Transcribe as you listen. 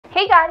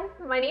guys,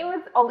 my name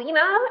is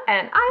Olina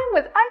and I am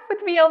with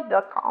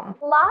iFoodReal.com.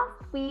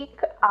 Last week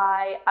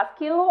I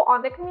asked you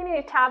on the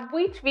community tab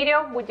which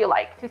video would you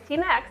like to see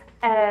next,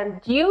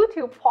 and due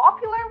to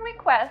popular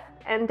request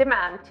and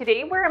demand,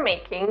 today we're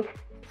making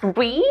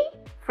 3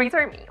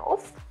 freezer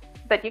meals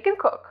that you can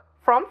cook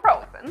from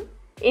frozen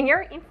in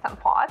your Instant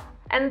Pot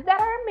and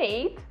that are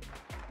made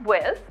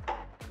with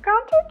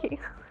ground turkey.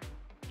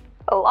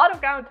 A lot of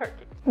ground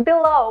turkey.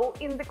 Below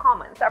in the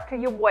comments after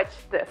you watch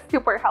this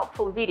super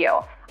helpful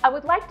video, I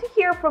would like to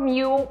hear from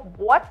you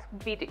what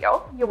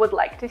video you would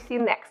like to see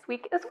next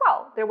week as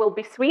well. There will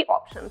be 3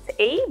 options,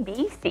 A,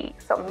 B, C.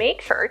 So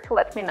make sure to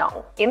let me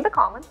know in the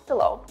comments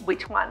below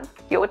which one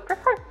you would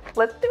prefer.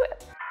 Let's do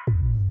it.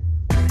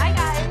 Hi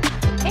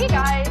guys. Hey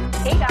guys.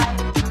 Hey guys.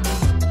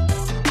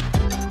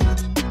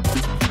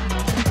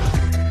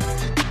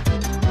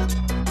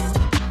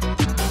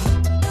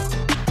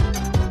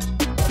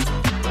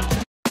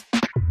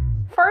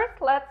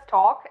 First, let's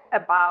talk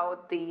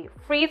about the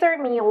freezer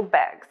meal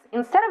bags.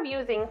 Instead of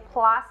using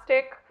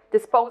plastic,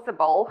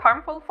 disposable,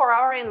 harmful for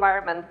our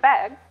environment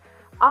bags,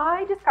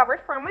 I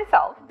discovered for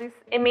myself these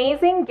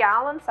amazing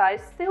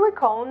gallon-sized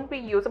silicone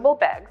reusable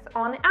bags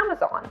on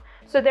Amazon.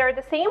 So they're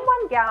the same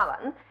 1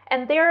 gallon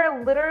and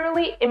they're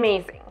literally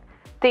amazing.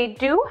 They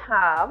do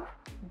have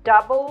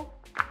double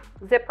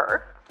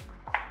zipper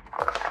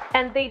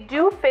and they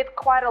do fit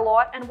quite a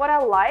lot, and what I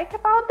like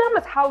about them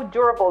is how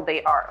durable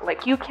they are.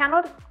 Like, you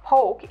cannot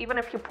poke, even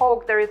if you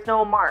poke there is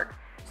no mark.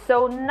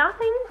 So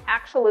nothing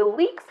actually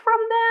leaks from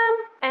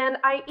them, and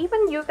I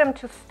even use them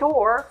to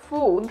store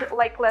food.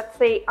 Like, let's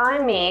say I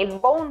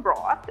made bone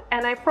broth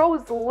and I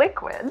froze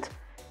liquid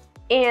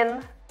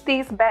in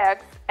these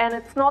bags and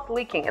it's not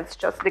leaking, it's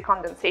just the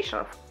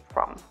condensation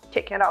from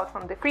taking it out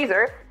from the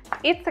freezer.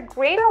 It's a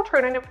great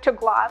alternative to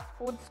glass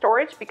food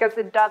storage because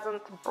it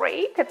doesn't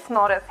break, it's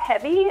not as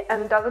heavy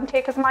and doesn't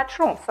take as much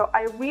room. So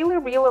I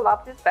really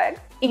love these bags.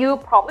 You're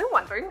probably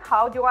wondering,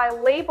 how do I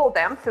label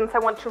them since I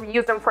want to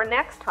reuse them for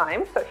next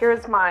time? So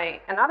here's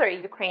another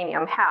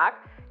Ukrainian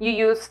hack. You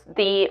use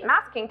the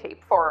masking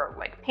tape for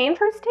like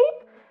painter's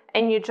tape,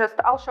 and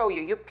I'll show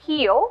you. You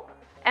peel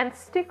and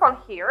stick on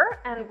here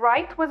and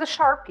write with a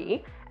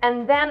Sharpie,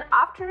 and then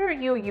after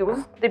you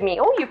use the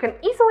meal, you can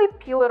easily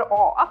peel it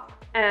off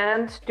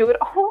and do it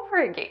all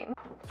over again.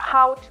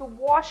 How to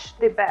wash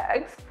the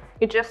bags: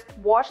 you just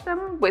wash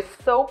them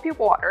with soapy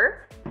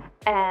water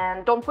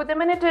and don't put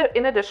them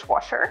in a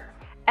dishwasher.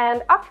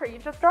 And after, you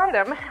just dry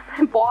them.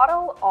 The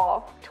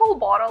tool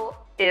bottle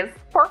is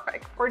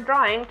perfect for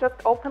drying. Just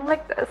open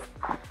like this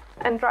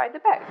and dry the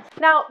bags.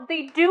 Now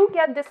they do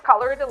get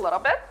discolored a little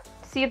bit.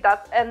 See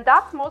that, and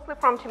that's mostly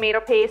from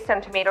tomato paste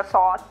and tomato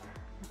sauce.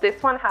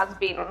 This one has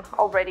been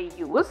already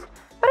used,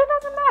 but it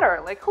doesn't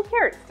matter, like, who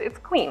cares? It's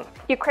clean.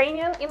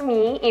 Ukrainian in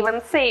me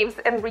even saves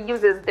and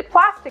reuses the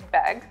plastic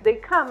bags. They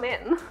come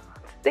in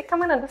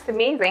this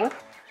amazing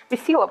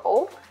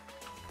resealable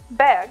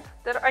bags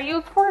that are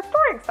used for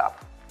storing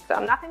stuff. So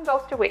nothing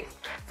goes to waste.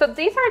 So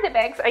these are the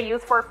bags I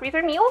use for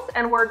freezer meals,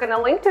 and we're gonna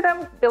link to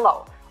them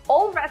below.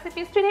 All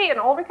recipes today and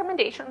all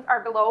recommendations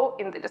are below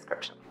in the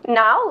description.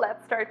 Now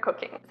let's start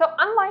cooking. So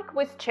unlike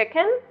with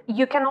chicken,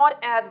 you cannot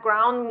add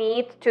ground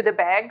meat to the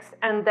bags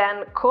and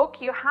then cook.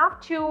 You have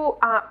to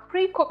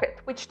pre-cook it,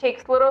 which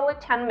takes literally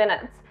 10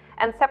 minutes,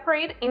 and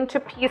separate into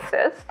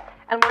pieces.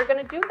 And we're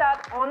gonna do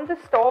that on the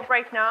stove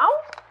right now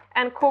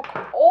and cook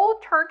all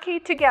turkey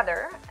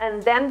together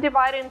and then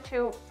divide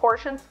into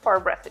portions for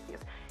recipes.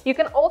 You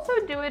can also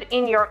do it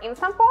in your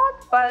Instant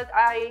Pot, but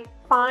I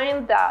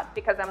find that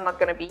because I'm not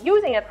going to be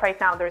using it right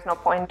now, there's no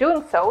point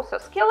doing so. So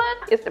skillet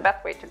is the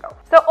best way to go.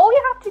 So all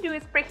you have to do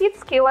is preheat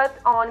skillet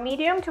on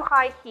medium to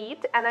high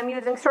heat, and I'm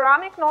using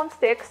ceramic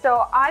non-stick,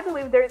 so I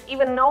believe there's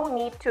even no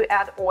need to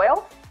add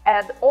oil.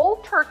 Add all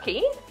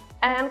turkey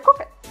and cook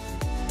it.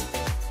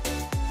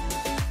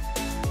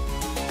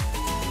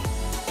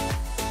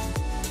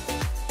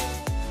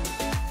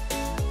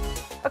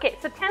 Okay,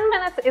 so 10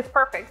 minutes is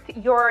perfect.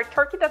 Your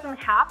turkey doesn't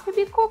have to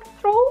be cooked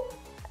through.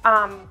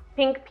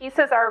 Pink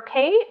pieces are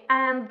okay,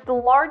 and the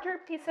larger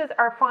pieces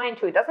are fine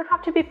too. It doesn't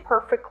have to be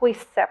perfectly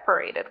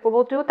separated. We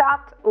will do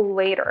that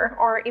later,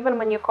 or even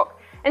when you cook.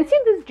 And see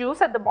this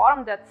juice at the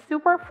bottom, that's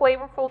super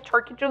flavorful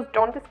turkey juice.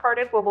 Don't discard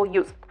it, we will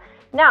use it.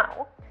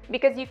 Now,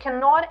 because you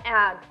cannot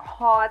add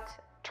hot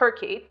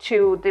turkey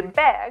to the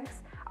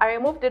bags, I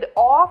removed it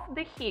off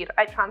the heat.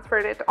 I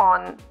transferred it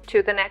on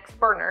to the next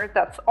burner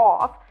that's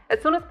off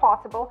as soon as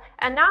possible.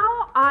 And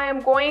now I am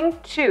going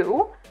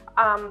to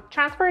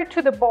transfer it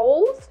to the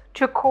bowls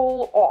to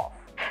cool off.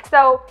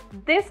 So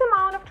this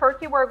amount of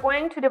turkey we're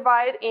going to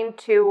divide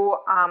into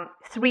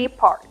 3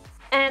 parts.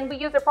 And we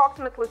use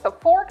approximately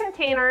 4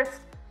 containers,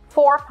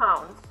 4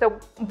 pounds. So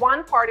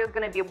 1 part is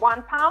going to be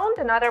 1 pound,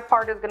 another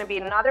part is going to be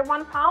another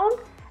 1 pound,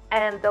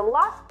 and the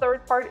last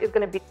third part is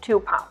going to be 2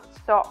 pounds.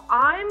 So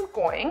I'm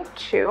going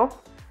to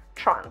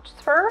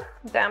transfer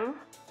them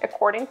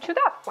according to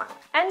that plan.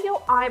 And you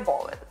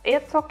eyeball it.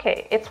 It's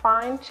okay. It's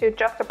fine to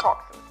just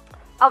approximate.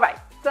 All right.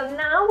 So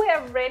now we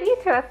are ready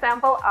to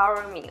assemble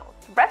our meals.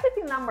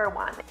 recipe number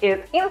 1 is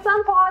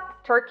Instant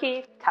Pot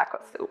turkey taco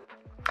soup.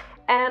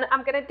 And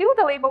I'm gonna do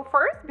the label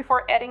first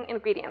before adding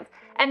ingredients.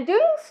 And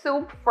doing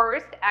soup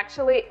first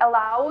actually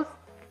allows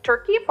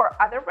turkey for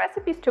other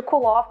recipes to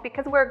cool off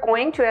because we're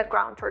going to add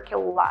ground turkey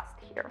last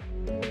here.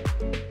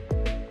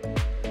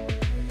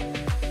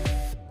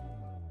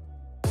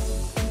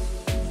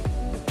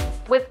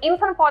 With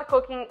Instant Pot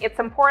cooking, it's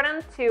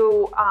important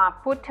to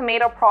put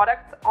tomato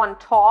products on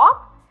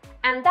top.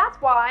 And that's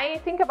why,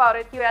 think about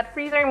it, you add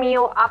freezer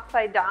meal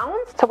upside down.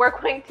 So we're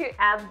going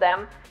to add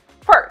them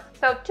first.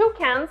 So 2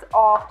 cans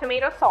of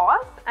tomato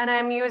sauce, and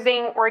I'm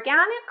using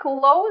organic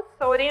low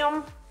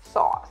sodium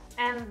sauce.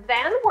 And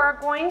then we're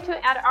going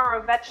to add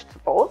our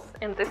vegetables.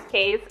 In this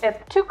case, it's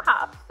 2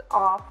 cups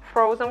of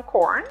frozen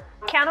corn,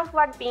 a can of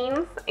black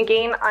beans.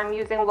 Again, I'm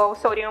using low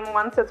sodium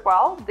ones as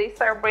well.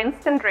 These are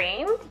rinsed and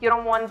drained. You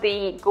don't want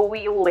the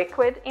gooey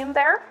liquid in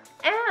there.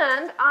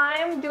 And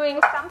I'm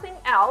doing something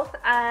else,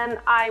 and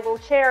I will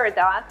share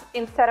that.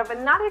 Instead of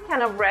another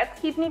can of red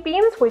kidney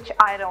beans, which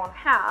I don't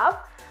have,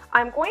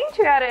 I'm going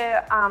to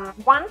add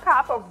 1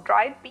 cup of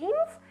dried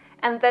beans,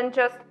 and then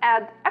just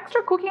add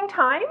extra cooking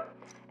time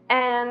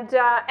and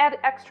add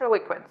extra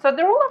liquid. So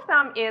the rule of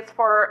thumb is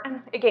for,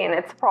 and again,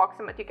 it's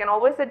approximate. You can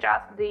always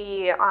adjust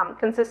the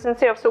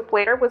consistency of soup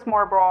later with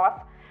more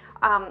broth.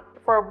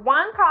 For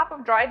 1 cup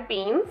of dried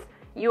beans,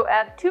 you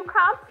add 2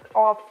 cups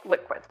of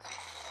liquid.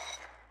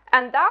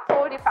 And that's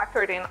already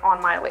factored in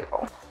on my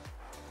label.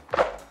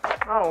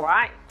 All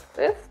right,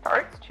 this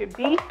starts to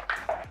be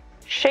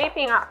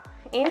shaping up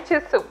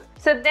into soup.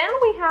 So then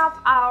we have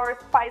our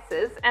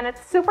spices, and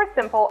it's super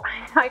simple.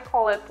 I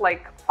call it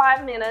like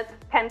 5-minute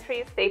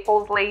pantry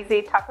staples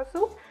lazy taco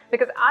soup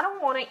because I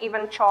don't want to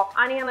even chop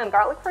onion and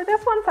garlic for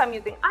this one. So I'm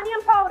using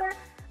onion powder,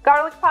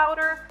 garlic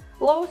powder,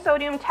 low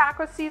sodium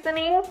taco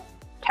seasoning,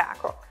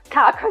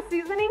 taco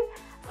seasoning,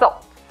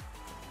 salt.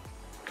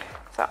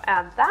 So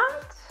add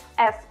that,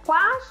 a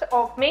splash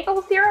of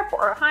maple syrup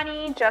or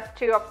honey just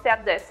to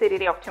offset the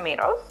acidity of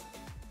tomatoes.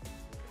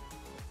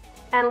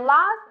 And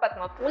last but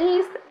not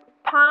least,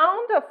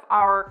 pound of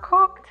our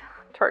cooked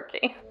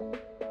turkey.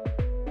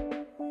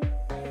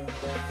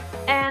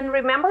 And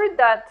remember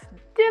that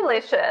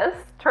delicious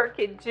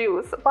turkey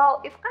juice,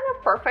 well, it's kind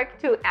of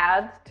perfect to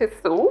add to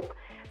soup.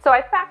 So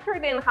I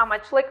factored in how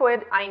much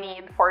liquid I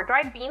need for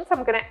dried beans.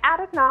 I'm gonna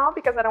add it now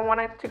because I don't want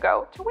it to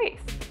go to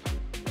waste.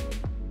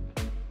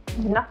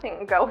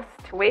 Nothing goes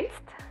to waste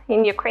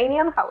in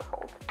Ukrainian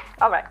household.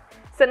 All right,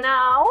 so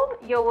now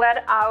you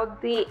let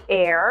out the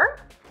air.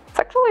 It's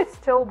actually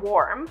still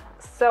warm,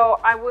 so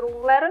I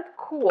will let it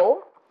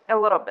cool a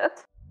little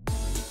bit.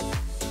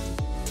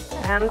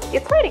 And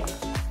it's ready.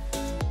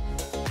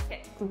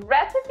 Okay.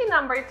 Recipe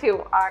number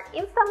 2 are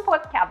Instant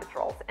Pot cabbage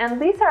rolls. And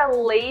these are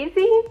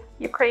lazy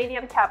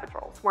Ukrainian cabbage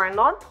rolls. We're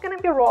not gonna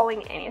be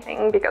rolling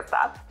anything because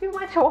that's too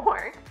much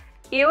work,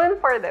 even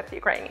for this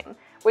Ukrainian.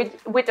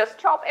 We just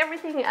chop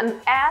everything and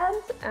add,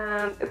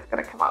 and it's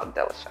gonna come out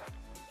delicious.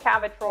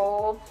 Cabbage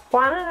rolls,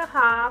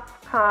 1.5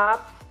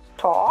 cups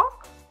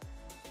stock.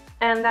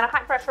 And then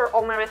high pressure,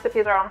 all my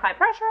recipes are on high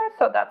pressure,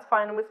 so that's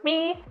fine with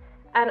me.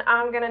 And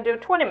I'm gonna do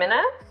 20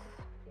 minutes.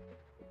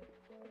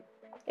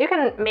 You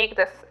can make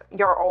this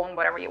your own,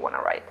 whatever you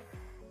wanna write.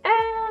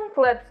 And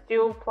let's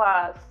do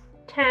plus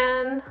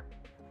 10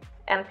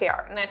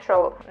 NPR,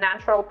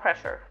 natural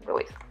pressure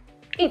release.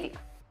 Easy.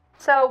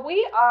 So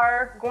we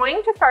are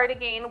going to start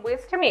again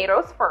with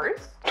tomatoes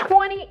first.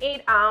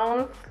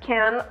 28-ounce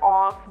can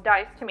of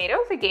diced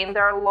tomatoes. Again,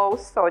 they're low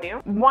sodium.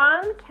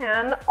 1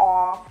 can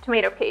of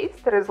tomato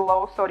paste that is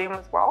low sodium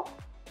as well.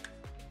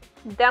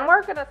 Then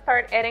we're gonna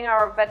start adding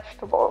our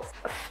vegetables.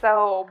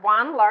 So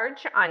 1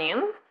 large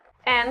onion.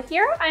 And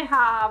here I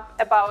have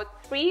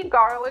about 3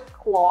 garlic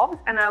cloves,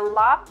 and I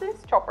love this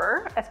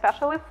chopper,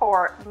 especially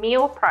for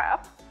meal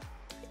prep.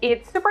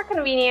 It's super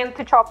convenient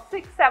to chop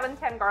 6, 7,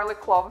 10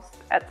 garlic cloves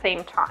at the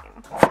same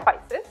time.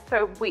 Spices,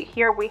 so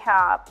here we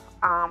have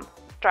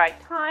dried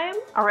thyme,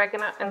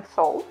 oregano, and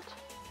salt.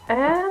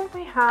 And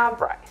we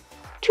have rice.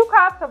 2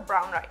 cups of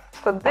brown rice.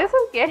 So this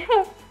is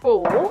getting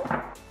full.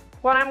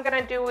 What I'm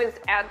gonna do is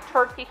add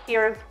turkey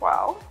here as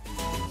well.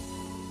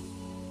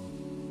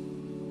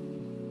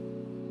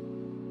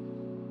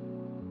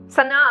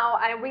 So now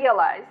I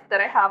realize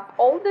that I have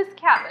all this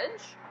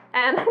cabbage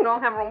and I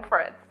don't have room for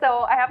it. So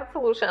I have a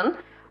solution.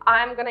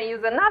 I'm gonna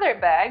use another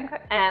bag,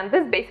 and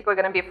this is basically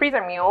gonna be a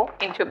freezer meal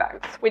in 2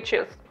 bags, which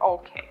is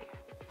okay.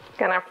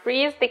 Gonna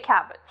freeze the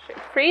cabbage. It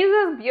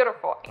freezes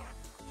beautifully.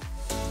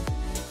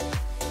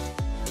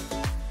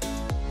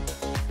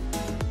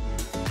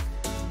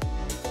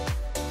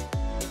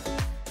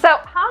 So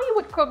how you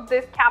would cook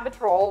this cabbage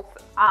rolls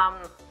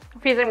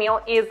freezer meal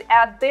is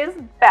add this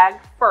bag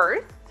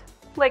first,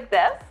 like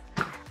this,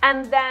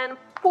 and then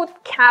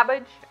put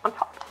cabbage on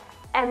top.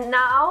 And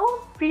now,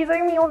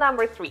 freezer meal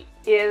number 3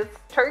 is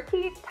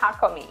turkey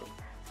taco meat.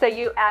 So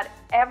you add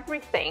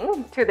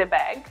everything to the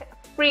bag,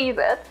 freeze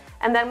it,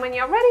 and then when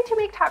you're ready to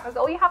make tacos,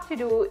 all you have to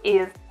do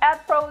is add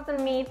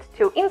frozen meat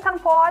to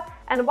Instant Pot,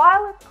 and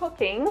while it's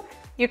cooking,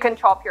 You can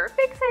chop your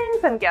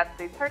fixings and get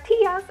the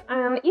tortillas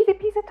and easy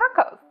peasy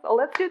tacos. So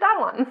let's do that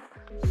one.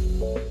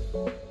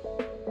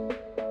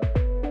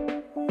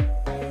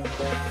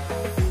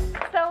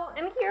 So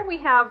in here we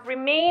have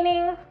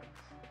remaining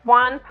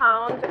 1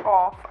 pound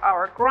of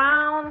our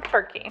ground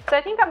turkey. So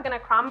I think I'm gonna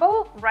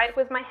crumble right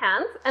with my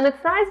hands, and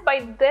it's nice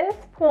by this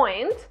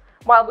point,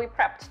 while we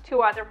prepped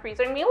 2 other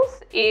freezer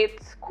meals, it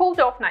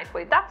cooled off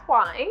nicely. That's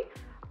why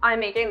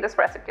I'm making this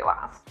recipe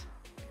last.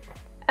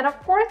 And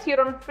of course you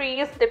don't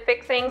freeze the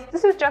fixings.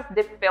 This is just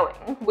the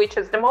filling, which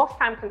is the most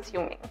time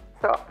consuming.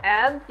 So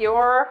add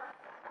your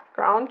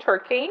ground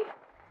turkey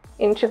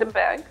into the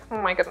bag. Oh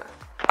my goodness,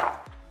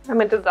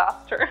 I'm a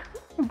disaster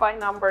by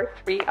number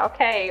 3.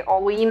 Okay,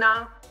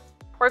 Olina.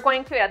 We're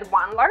going to add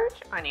 1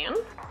 large onion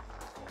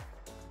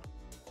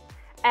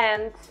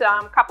and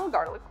some couple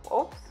garlic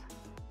cloves,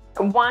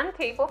 1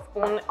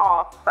 tablespoon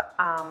of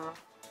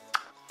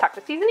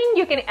taco seasoning.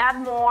 You can add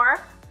more,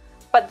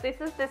 but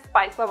this is the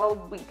spice level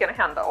we can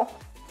handle.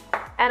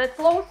 And it's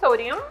low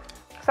sodium,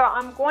 so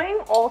I'm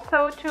going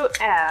also to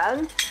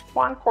add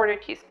 1/4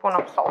 teaspoon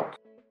of salt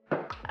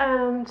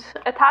and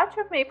a touch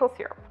of maple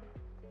syrup,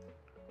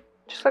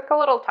 just like a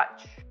little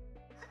touch.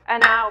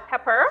 And now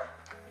pepper.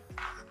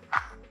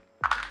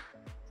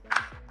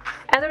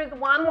 And there is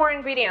 1 more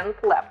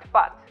ingredient left,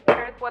 but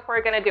here's what we're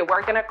gonna do.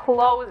 We're gonna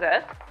close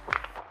it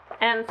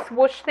and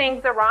swoosh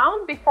things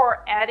around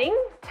before adding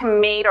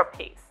tomato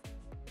paste.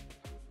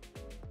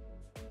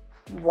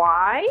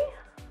 Why?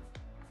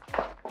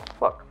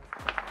 Look,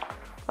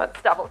 let's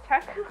double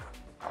check.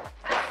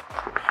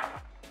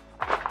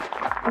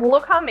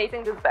 Look how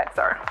amazing these bags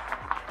are.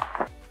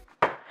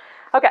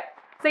 Okay,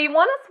 so you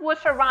want to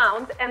swoosh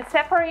around and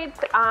separate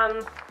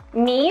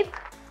meat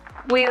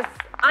with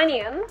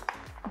onion,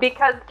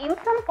 because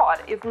Instant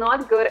Pot is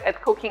not good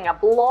at cooking a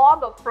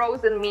blob of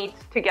frozen meat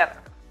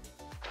together.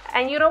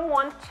 And you don't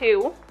want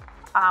to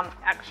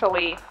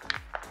actually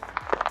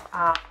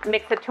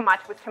mix it too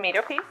much with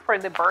tomato paste for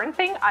the burn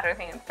thing. I don't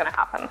think it's gonna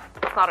happen.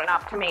 It's not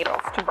enough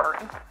tomatoes to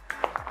burn.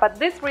 But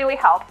this really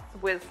helps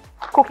with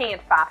cooking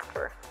it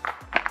faster.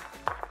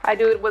 I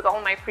do it with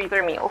all my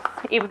freezer meals.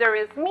 If there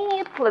is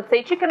meat, let's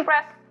say chicken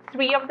breast,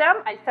 3 of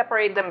them, I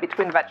separate them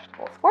between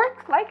vegetables.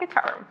 Works like a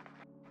charm.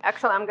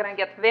 Actually, I'm gonna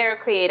get very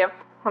creative.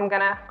 I'm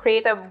gonna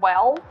create a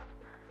well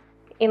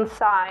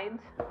inside,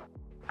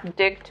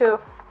 dig to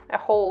a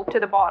hole to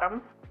the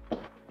bottom,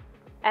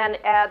 and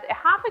add a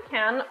 1/2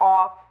 can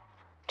of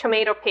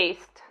tomato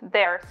paste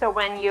there. So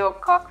when you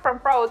cook from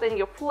frozen,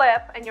 you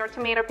flip and your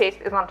tomato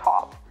paste is on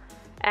top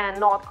and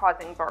not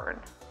causing burn.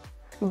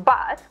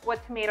 But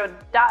what tomato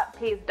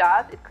paste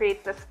does, it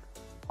creates this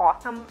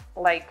awesome,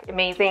 like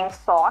amazing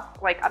sauce.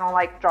 Like I don't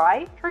like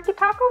dry turkey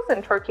tacos,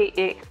 and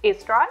turkey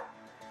is dry.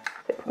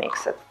 It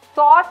makes it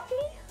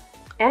saucy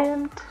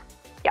and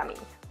yummy.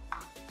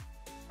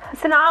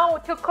 So now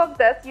to cook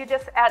this, you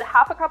just add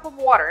 1/2 cup of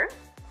water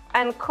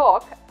and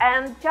cook.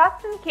 And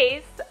just in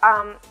case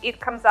it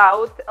comes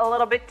out a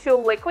little bit too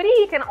liquidy,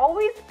 you can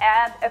always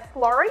add a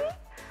slurry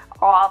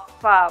of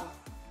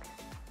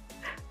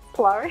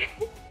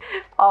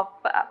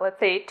let's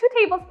say 2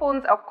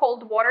 tablespoons of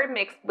cold water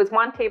mixed with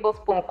 1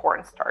 tablespoon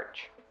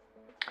cornstarch,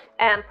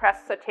 and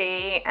press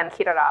saute and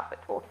heat it up. It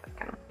will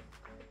thicken.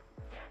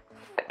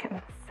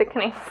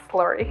 Thickening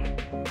slurry.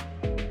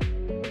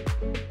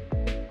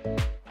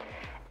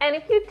 And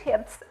a few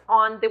tips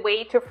on the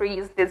way to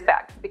freeze these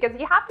bags, because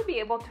you have to be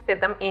able to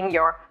fit them in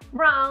your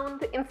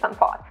round Instant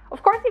Pot.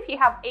 Of course, if you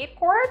have 8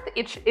 quart,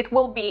 it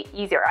will be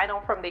easier. I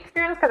know from the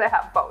experience because I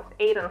have both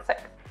 8 and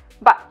 6.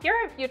 But here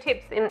are a few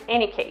tips in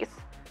any case.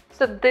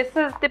 So this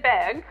is the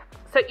bag.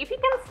 So if you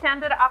can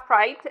stand it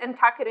upright and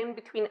tuck it in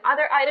between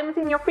other items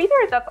in your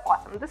freezer, that's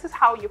awesome. This is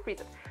how you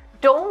freeze it.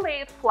 Don't lay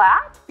it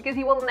flat, because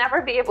you will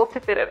never be able to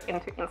fit it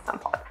into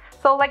Instant Pot.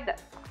 So like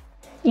this.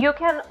 You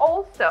can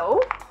also,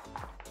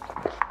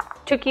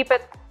 to keep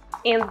it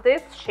in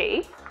this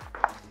shape,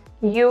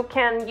 you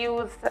can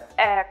use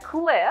a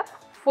clip,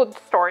 food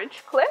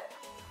storage clip,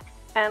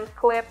 and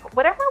clip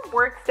whatever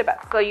works the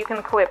best. So you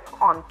can clip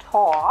on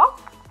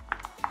top,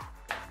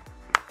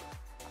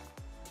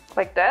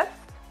 like this.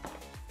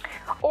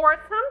 Or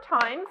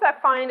sometimes I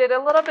find it a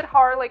little bit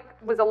hard, like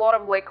with a lot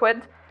of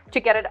liquid, to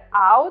get it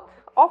out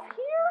of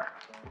here,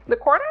 the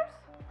corners.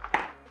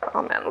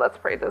 Oh man, let's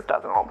pray this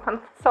doesn't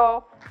open.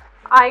 So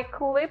I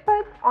clip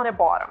it on the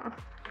bottom.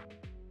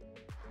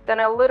 Then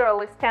I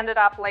literally stand it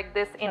up like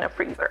this in a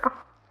freezer.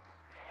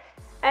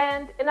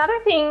 And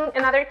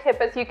another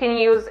tip is you can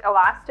use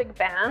elastic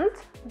band.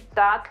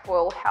 That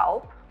will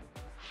help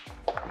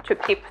to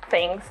keep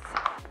things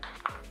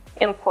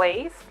in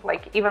place.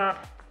 Like even,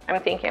 I'm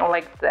thinking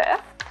like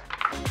this.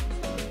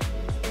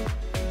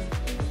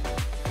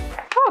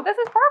 Oh, this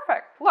is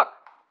perfect. Look,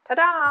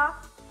 ta-da!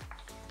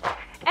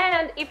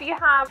 And if you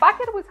have a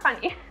bucket with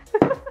honey,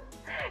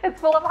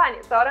 it's full of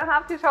honey, so I don't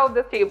have to show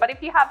this to you. But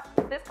if you have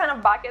this kind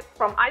of bucket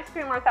from ice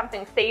cream or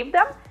something, save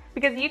them,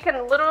 because you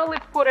can literally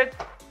put it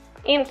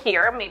in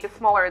here, maybe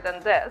smaller than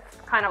this,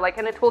 kind of like,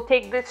 and it will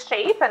take this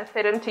shape and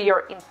fit into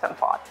your Instant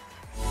Pot.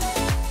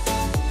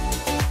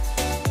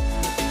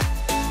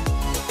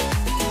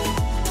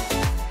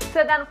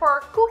 So then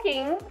for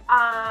cooking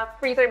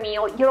freezer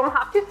meal, you don't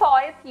have to thaw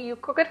it. You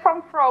cook it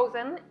from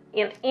frozen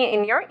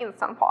in your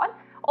Instant Pot.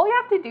 All you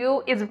have to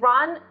do is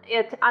run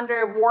it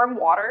under warm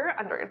water,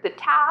 under the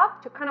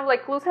tap, to kind of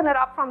like loosen it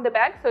up from the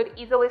bag so it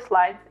easily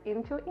slides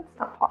into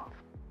Instant Pot.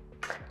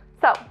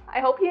 So I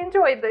hope you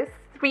enjoyed this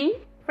 3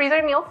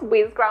 freezer meals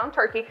with ground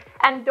turkey.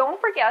 And don't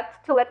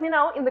forget to let me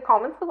know in the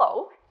comments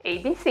below,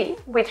 ABC,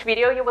 which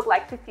video you would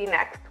like to see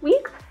next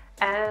week.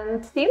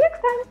 And see you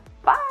next time.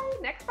 Bye.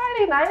 Next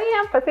Friday, 9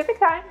 a.m. Pacific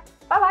time.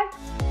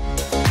 Bye-bye.